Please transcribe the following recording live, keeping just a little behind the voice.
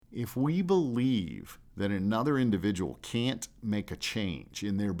If we believe that another individual can't make a change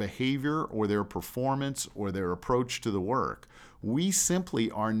in their behavior or their performance or their approach to the work, we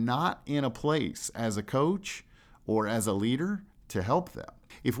simply are not in a place as a coach or as a leader to help them.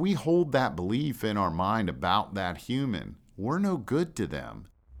 If we hold that belief in our mind about that human, we're no good to them.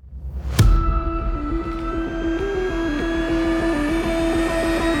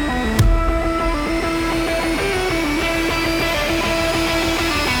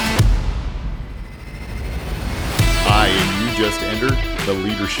 Hi, and you just entered the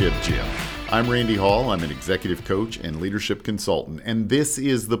Leadership Gym. I'm Randy Hall. I'm an executive coach and leadership consultant, and this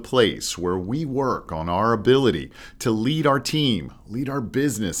is the place where we work on our ability to lead our team, lead our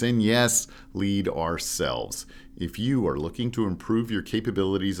business, and yes, lead ourselves. If you are looking to improve your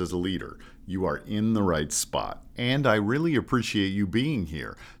capabilities as a leader, you are in the right spot. And I really appreciate you being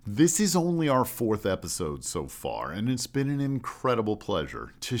here. This is only our 4th episode so far, and it's been an incredible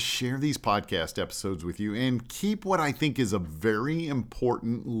pleasure to share these podcast episodes with you and keep what I think is a very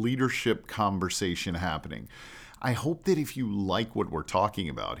important leadership conversation happening. I hope that if you like what we're talking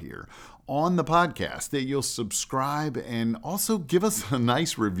about here on the podcast, that you'll subscribe and also give us a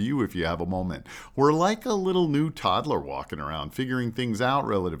nice review if you have a moment. We're like a little new toddler walking around, figuring things out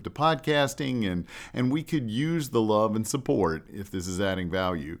relative to podcasting, and we could use the love and support if this is adding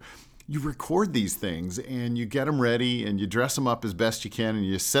value. You record these things and you get them ready and you dress them up as best you can and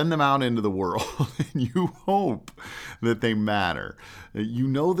you send them out into the world and you hope that they matter. You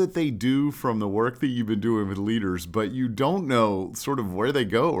know that they do from the work that you've been doing with leaders, but you don't know sort of where they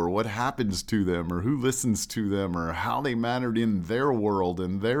go or what happens to them or who listens to them or how they mattered in their world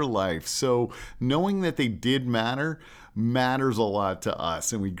and their life. So knowing that they did matters a lot to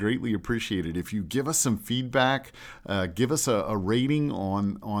us, and we greatly appreciate it. If you give us some feedback, give us a rating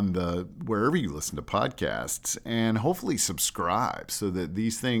on the wherever you listen to podcasts, and hopefully subscribe so that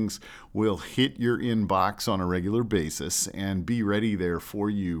these things will hit your inbox on a regular basis and be ready there for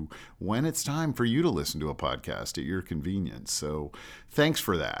you when it's time for you to listen to a podcast at your convenience. So thanks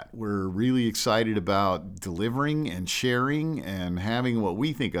for that. We're really excited about delivering and sharing and having what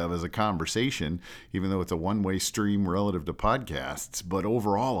we think of as a conversation, even though it's a one-way stream relative to podcasts, but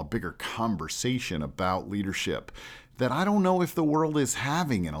overall a bigger conversation about leadership that I don't know if the world is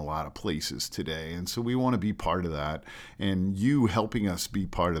having in a lot of places today. And so we want to be part of that. And you helping us be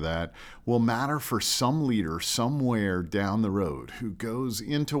part of that will matter for some leader somewhere down the road who goes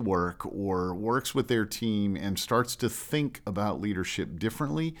into work or works with their team and starts to think about leadership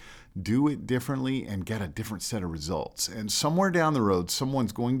differently, do it differently, and get a different set of results. And somewhere down the road,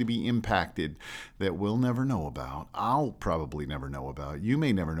 someone's going to be impacted that we'll never know about. I'll probably never know about. You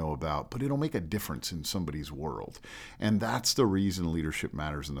may never know about, but it'll make a difference in somebody's world. And that's the reason leadership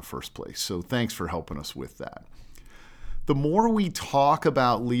matters in the first place. So thanks for helping us with that. The more we talk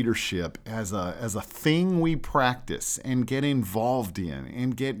about leadership as a thing we practice and get involved in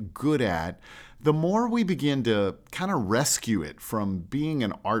and get good at, the more we begin to kind of rescue it from being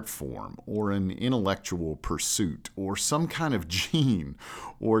an art form or an intellectual pursuit or some kind of gene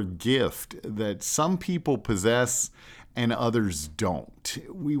or gift that some people possess and others don't.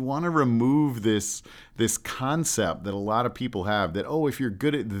 We want to remove this concept that a lot of people have that, oh, if you're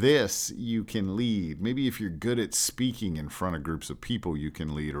good at this, you can lead. Maybe if you're good at speaking in front of groups of people, you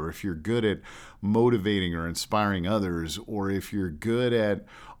can lead. Or if you're good at motivating or inspiring others, or if you're good at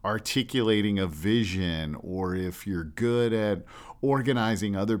articulating a vision, or if you're good at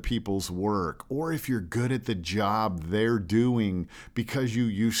organizing other people's work, or if you're good at the job they're doing because you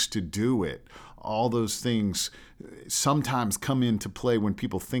used to do it. All those things sometimes come into play when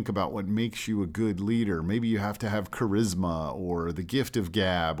people think about what makes you a good leader. Maybe you have to have charisma or the gift of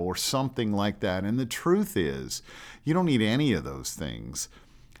gab or something like that. And the truth is, you don't need any of those things.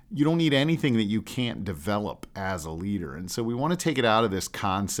 You don't need anything that you can't develop as a leader. And so we want to take it out of this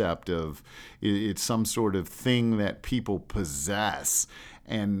concept of it's some sort of thing that people possess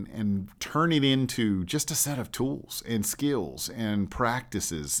and turn it into just a set of tools and skills and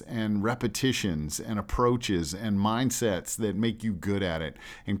practices and repetitions and approaches and mindsets that make you good at it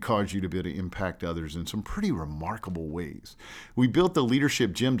and cause you to be able to impact others in some pretty remarkable ways. We built the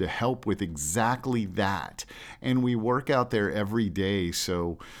Leadership Gym to help with exactly that, and we work out there every day.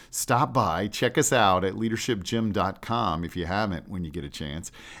 So stop by, check us out at leadershipgym.com if you haven't when you get a chance.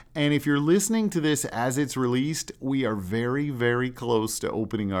 And if you're listening to this as it's released, we are very, very close to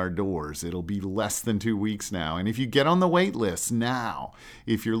opening our doors. It'll be less than 2 weeks now. And if you get on the wait list now,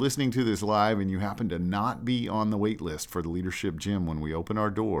 if you're listening to this live and you happen to not be on the wait list for the Leadership Gym when we open our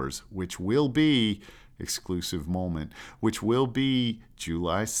doors, which will be exclusive moment, which will be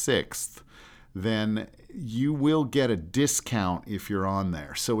July 6th, then you will get a discount if you're on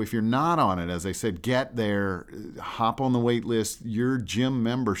there. So if you're not on it, as I said, get there, hop on the wait list. Your gym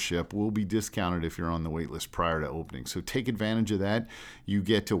membership will be discounted if you're on the wait list prior to opening. So take advantage of that. You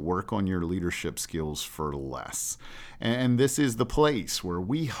get to work on your leadership skills for less. And this is the place where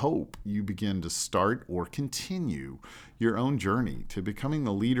we hope you begin to start or continue your own journey to becoming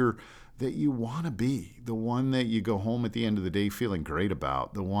the leader that you want to be, the one that you go home at the end of the day feeling great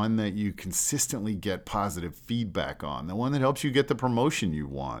about, the one that you consistently get positive feedback on, the one that helps you get the promotion you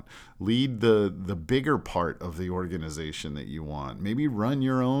want, lead the bigger part of the organization that you want, maybe run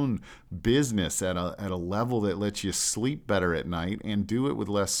your own business at a level that lets you sleep better at night and do it with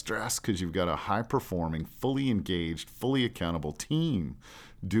less stress because you've got a high-performing, fully engaged, fully accountable team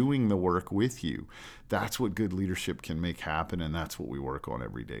doing the work with you. That's what good leadership can make happen, and that's what we work on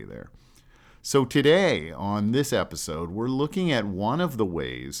every day there. So today, on this episode, we're looking at one of the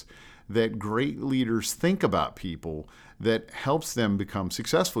ways that great leaders think about people that helps them become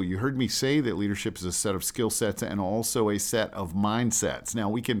successful. You heard me say that leadership is a set of skill sets and also a set of mindsets. Now,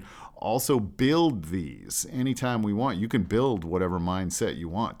 we can also build these anytime we want. You can build whatever mindset you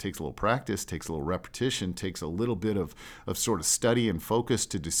want. It takes a little practice, takes a little repetition, takes a little bit of sort of study and focus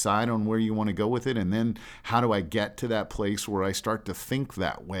to decide on where you want to go with it. And then how do I get to that place where I start to think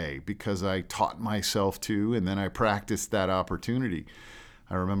that way because I taught myself to, and then I practiced that opportunity.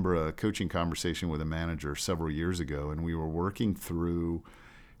 I remember a coaching conversation with a manager several years ago, and we were working through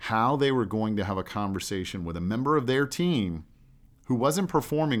how they were going to have a conversation with a member of their team who wasn't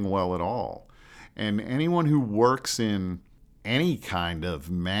performing well at all. And anyone who works in any kind of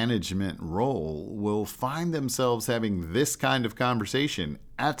management role will find themselves having this kind of conversation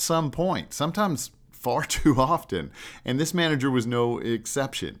at some point, sometimes far too often. And this manager was no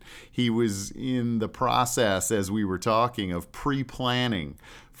exception. He was in the process, as we were talking, of pre-planning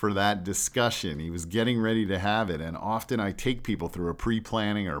for that discussion. He was getting ready to have it. And often I take people through a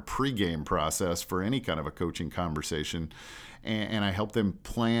pre-planning or pre-game process for any kind of a coaching conversation. And I help them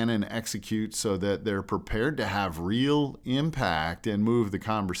plan and execute so that they're prepared to have real impact and move the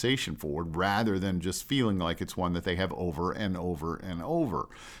conversation forward rather than just feeling like it's one that they have over and over and over.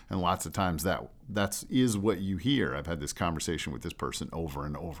 And lots of times that is what you hear. I've had this conversation with this person over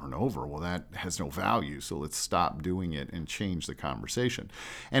and over and over. Well, that has no value, so let's stop doing it and change the conversation.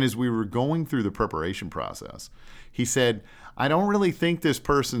 And as we were going through the preparation process, he said, I don't really think this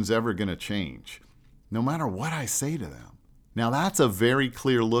person's ever going to change, no matter what I say to them. Now, that's a very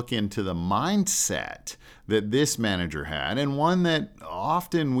clear look into the mindset that this manager had, and one that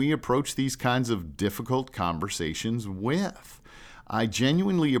often we approach these kinds of difficult conversations with. I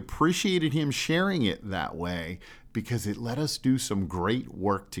genuinely appreciated him sharing it that way because it let us do some great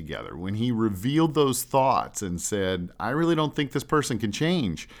work together. When he revealed those thoughts and said, I really don't think this person can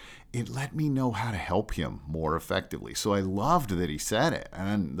change, it let me know how to help him more effectively. So I loved that he said it.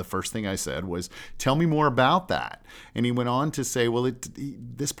 And the first thing I said was, tell me more about that. And he went on to say, well,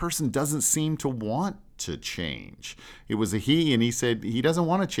 this person doesn't seem to want to change. It was a he, and he said he doesn't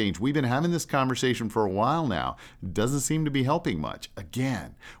want to change. We've been having this conversation for a while now. It doesn't seem to be helping much.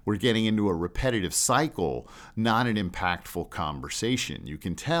 Again, we're getting into a repetitive cycle, not an impactful conversation. You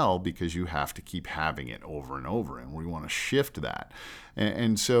can tell because you have to keep having it over and over, and we want to shift that.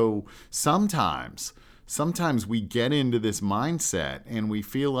 And so sometimes we get into this mindset and we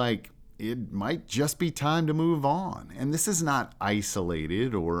feel like it might just be time to move on. And this is not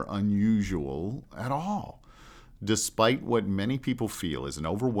isolated or unusual at all. Despite what many people feel is an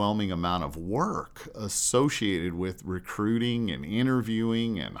overwhelming amount of work associated with recruiting and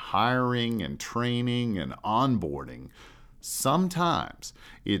interviewing and hiring and training and onboarding, sometimes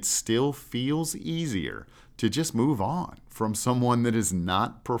it still feels easier to just move on from someone that is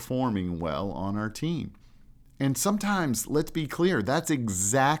not performing well on our team. And sometimes, let's be clear, that's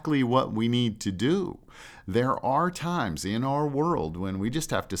exactly what we need to do. There are times in our world when we just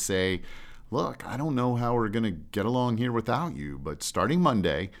have to say, look, I don't know how we're going to get along here without you, but starting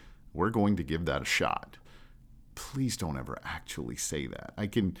Monday, we're going to give that a shot. Please don't ever actually say that.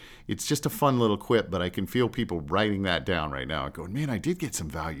 It's just a fun little quip, but I can feel people writing that down right now and going, man, I did get some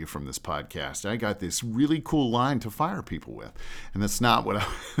value from this podcast. I got this really cool line to fire people with. And that's not what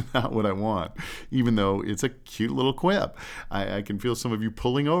I want, even though it's a cute little quip. I can feel some of you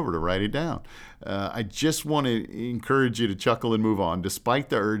pulling over to write it down. I just want to encourage you to chuckle and move on, despite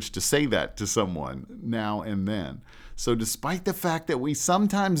the urge to say that to someone now and then. So despite the fact that we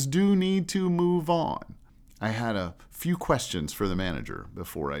sometimes do need to move on, I had a few questions for the manager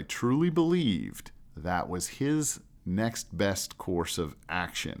before I truly believed that was his next best course of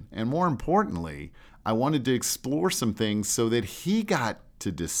action. And more importantly, I wanted to explore some things so that he got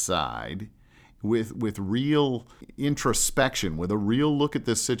to decide with real introspection, with a real look at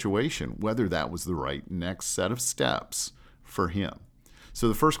this situation, whether that was the right next set of steps for him. So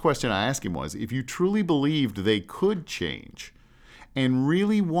the first question I asked him was, if you truly believed they could change and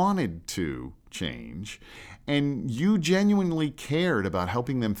really wanted to change, and you genuinely cared about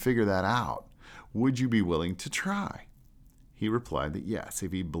helping them figure that out, would you be willing to try? He replied that yes,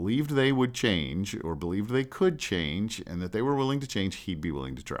 if he believed they would change or believed they could change and that they were willing to change, he'd be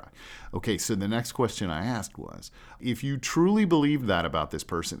willing to try. Okay, so the next question I asked was, if you truly believed that about this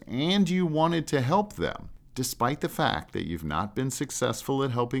person and you wanted to help them, despite the fact that you've not been successful at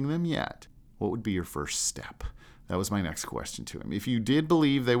helping them yet, what would be your first step? That was my next question to him. If you did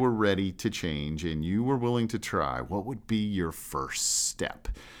believe they were ready to change and you were willing to try, what would be your first step?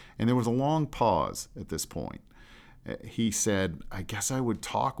 And there was a long pause at this point. He said, I guess I would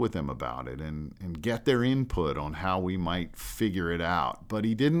talk with them about it and get their input on how we might figure it out. But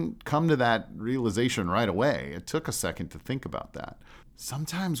he didn't come to that realization right away. It took a second to think about that.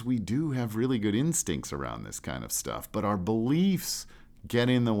 Sometimes we do have really good instincts around this kind of stuff, but our beliefs get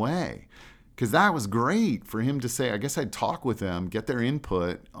in the way. Because that was great for him to say, I guess I'd talk with them, get their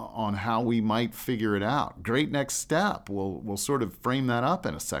input on how we might figure it out. Great next step. We'll sort of frame that up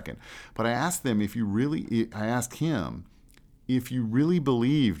in a second. But I asked him if you really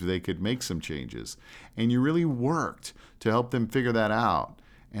believed they could make some changes and you really worked to help them figure that out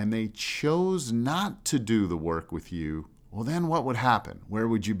and they chose not to do the work with you, well, then what would happen? Where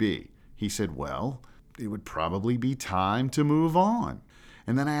would you be? He said, well, it would probably be time to move on.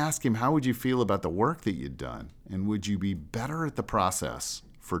 And then I asked him, how would you feel about the work that you'd done? And would you be better at the process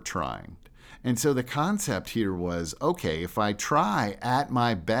for trying? And so the concept here was, okay, if I try at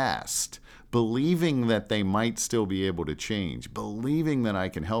my best, believing that they might still be able to change, believing that I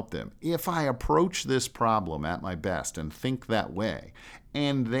can help them, if I approach this problem at my best and think that way,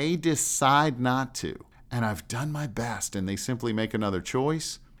 and they decide not to, and I've done my best and they simply make another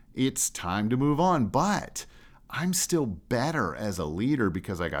choice, it's time to move on. But I'm still better as a leader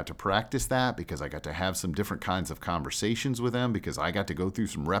because I got to practice that, because I got to have some different kinds of conversations with them, because I got to go through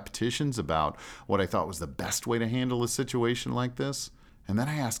some repetitions about what I thought was the best way to handle a situation like this. And then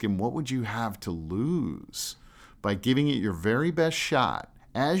I asked him, what would you have to lose by giving it your very best shot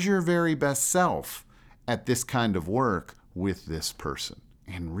as your very best self at this kind of work with this person?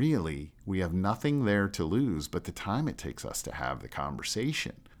 And really, we have nothing there to lose but the time it takes us to have the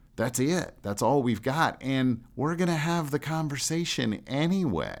conversation. That's it. That's all we've got. And we're going to have the conversation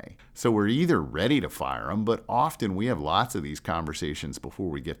anyway. So we're either ready to fire them, but often we have lots of these conversations before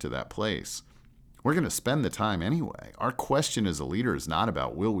we get to that place. We're going to spend the time anyway. Our question as a leader is not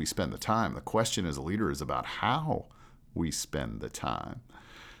about will we spend the time. The question as a leader is about how we spend the time.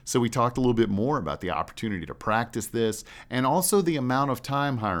 So we talked a little bit more about the opportunity to practice this and also the amount of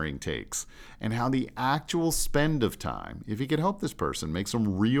time hiring takes and how the actual spend of time, if you could help this person make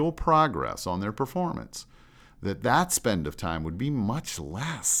some real progress on their performance, that spend of time would be much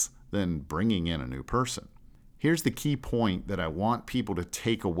less than bringing in a new person. Here's the key point that I want people to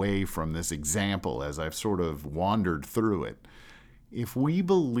take away from this example as I've sort of wandered through it. If we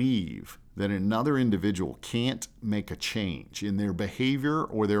believe that another individual can't make a change in their behavior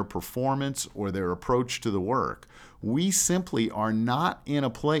or their performance or their approach to the work, we simply are not in a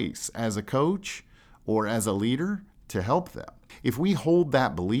place as a coach or as a leader to help them. If we hold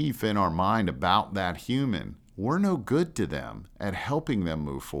that belief in our mind about that human, we're no good to them at helping them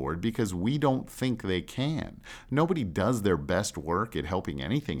move forward because we don't think they can. Nobody does their best work at helping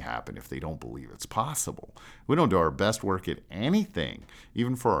anything happen if they don't believe it's possible. We don't do our best work at anything,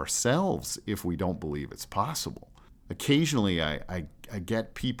 even for ourselves, if we don't believe it's possible. Occasionally, I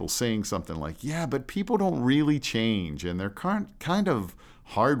get people saying something like, yeah, but people don't really change, and they're kind of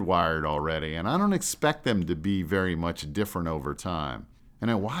hardwired already, and I don't expect them to be very much different over time. And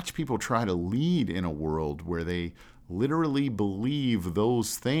I watch people try to lead in a world where they literally believe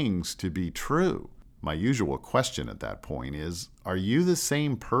those things to be true. My usual question at that point is, are you the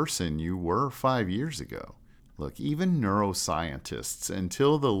same person you were 5 years ago? Look, even neuroscientists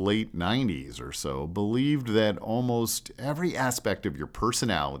until the late 90s or so believed that almost every aspect of your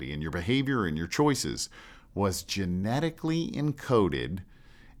personality and your behavior and your choices was genetically encoded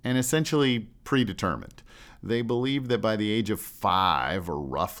and essentially predetermined. They believed that by the age of 5, or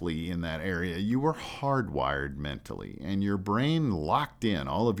roughly in that area, you were hardwired mentally and your brain locked in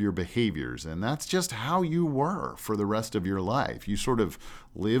all of your behaviors, and that's just how you were for the rest of your life. You sort of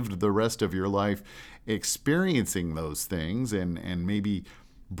lived the rest of your life experiencing those things and maybe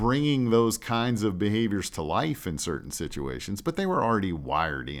bringing those kinds of behaviors to life in certain situations, but they were already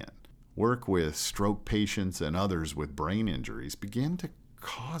wired in. Work with stroke patients and others with brain injuries began to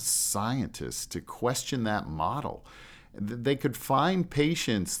caused scientists to question that model. They could find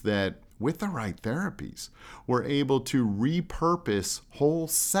patients that, with the right therapies, were able to repurpose whole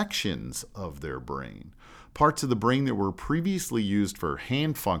sections of their brain. Parts of the brain that were previously used for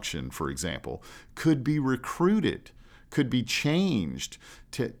hand function, for example, could be recruited, could be changed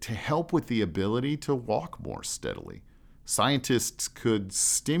to help with the ability to walk more steadily. Scientists could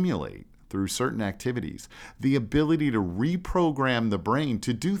stimulate, through certain activities, the ability to reprogram the brain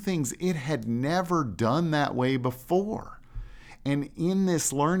to do things it had never done that way before. And in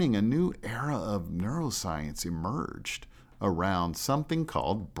this learning, a new era of neuroscience emerged around something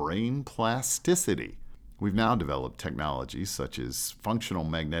called brain plasticity. We've now developed technologies such as functional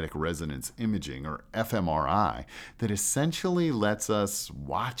magnetic resonance imaging, or fMRI, that essentially lets us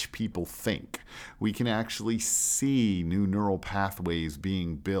watch people think. We can actually see new neural pathways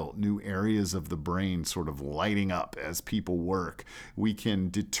being built, new areas of the brain sort of lighting up as people work. We can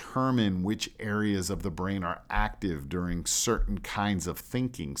determine which areas of the brain are active during certain kinds of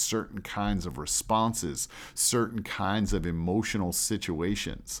thinking, certain kinds of responses, certain kinds of emotional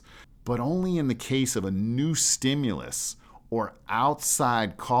situations. But only in the case of a new stimulus or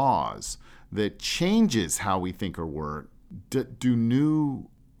outside cause that changes how we think or work, do new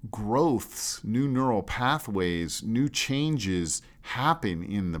growths, new neural pathways, new changes happen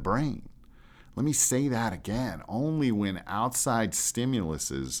in the brain. Let me say that again. Only when outside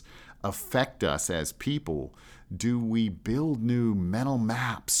stimuluses affect us as people do we build new mental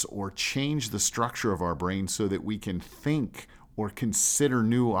maps or change the structure of our brain so that we can think or consider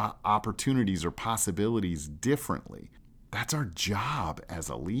new opportunities or possibilities differently. That's our job as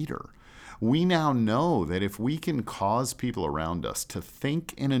a leader. We now know that if we can cause people around us to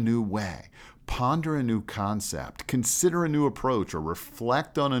think in a new way, ponder a new concept, consider a new approach, or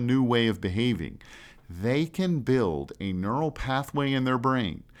reflect on a new way of behaving, they can build a neural pathway in their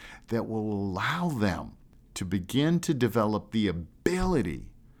brain that will allow them to begin to develop the ability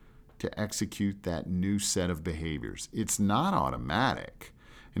to execute that new set of behaviors. It's not automatic.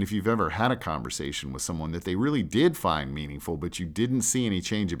 And if you've ever had a conversation with someone that they really did find meaningful, but you didn't see any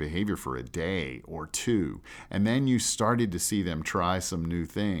change of behavior for a day or two, and then you started to see them try some new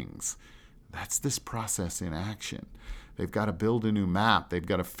things, that's this process in action. They've got to build a new map. They've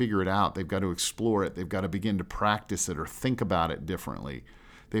got to figure it out. They've got to explore it. They've got to begin to practice it or think about it differently.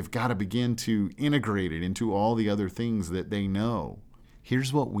 They've got to begin to integrate it into all the other things that they know.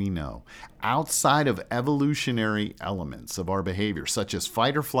 Here's what we know. Outside of evolutionary elements of our behavior, such as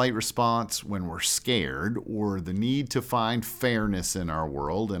fight or flight response when we're scared, or the need to find fairness in our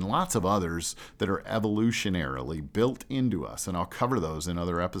world, and lots of others that are evolutionarily built into us, and I'll cover those in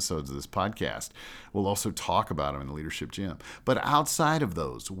other episodes of this podcast. We'll also talk about them in the Leadership Gym. But outside of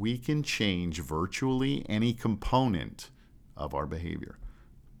those, we can change virtually any component of our behavior.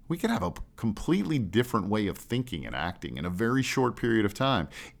 We could have a completely different way of thinking and acting in a very short period of time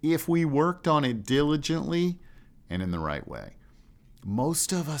if we worked on it diligently and in the right way.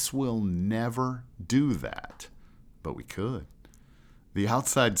 Most of us will never do that, but we could. The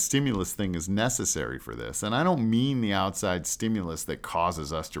outside stimulus thing is necessary for this, and I don't mean the outside stimulus that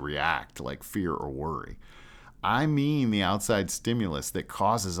causes us to react like fear or worry. I mean the outside stimulus that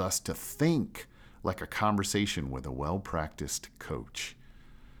causes us to think like a conversation with a well-practiced coach.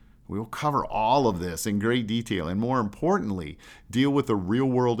 We'll cover all of this in great detail and, more importantly, deal with the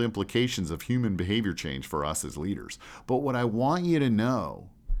real-world implications of human behavior change for us as leaders. But what I want you to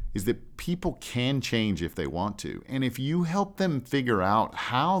know is that people can change if they want to. And if you help them figure out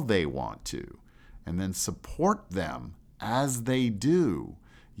how they want to and then support them as they do,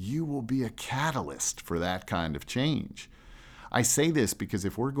 you will be a catalyst for that kind of change. I say this because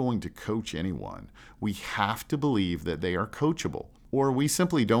if we're going to coach anyone, we have to believe that they are coachable, or we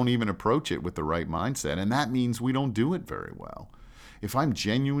simply don't even approach it with the right mindset, and that means we don't do it very well. If I'm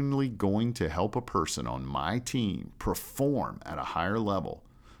genuinely going to help a person on my team perform at a higher level,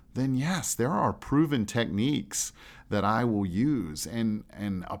 then yes, there are proven techniques that I will use and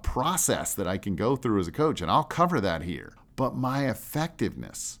a process that I can go through as a coach, and I'll cover that here. But my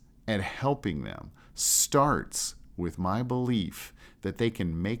effectiveness at helping them starts with my belief that they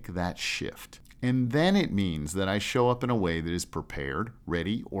can make that shift. And then it means that I show up in a way that is prepared,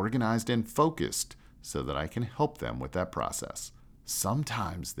 ready, organized, and focused so that I can help them with that process.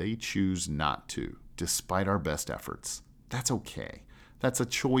 Sometimes they choose not to, despite our best efforts. That's okay. That's a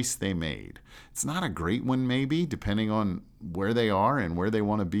choice they made. It's not a great one, maybe, depending on where they are and where they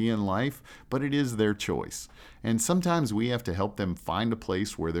want to be in life, but it is their choice. And sometimes we have to help them find a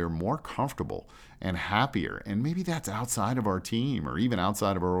place where they're more comfortable and happier. And maybe that's outside of our team or even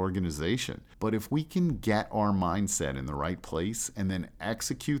outside of our organization. But if we can get our mindset in the right place and then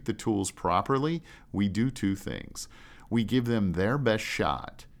execute the tools properly, we do two things. We give them their best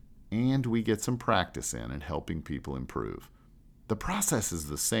shot, and we get some practice in at helping people improve. The process is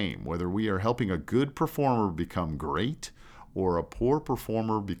the same, whether we are helping a good performer become great or a poor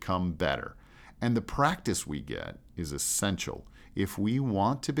performer become better. And the practice we get is essential if we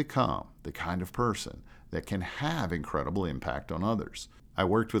want to become the kind of person that can have incredible impact on others. I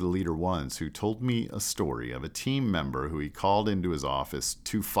worked with a leader once who told me a story of a team member who he called into his office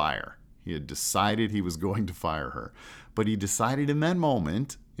to fire. He had decided he was going to fire her, but he decided in that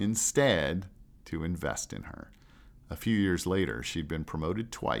moment instead to invest in her. A few years later, she'd been promoted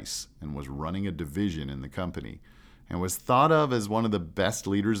twice and was running a division in the company and was thought of as one of the best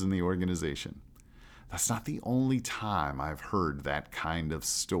leaders in the organization. That's not the only time I've heard that kind of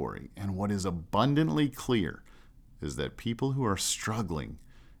story. And what is abundantly clear is that people who are struggling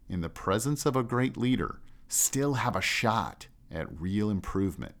in the presence of a great leader still have a shot at real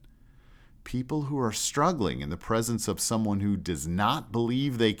improvement. People who are struggling in the presence of someone who does not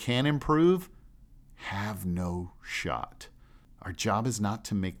believe they can improve have no shot. Our job is not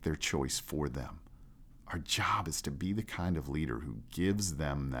to make their choice for them. Our job is to be the kind of leader who gives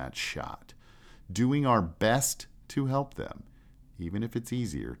them that shot, doing our best to help them, even if it's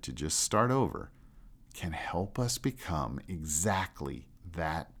easier to just start over, can help us become exactly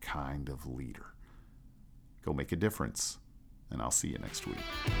that kind of leader. Go make a difference, and I'll see you next week.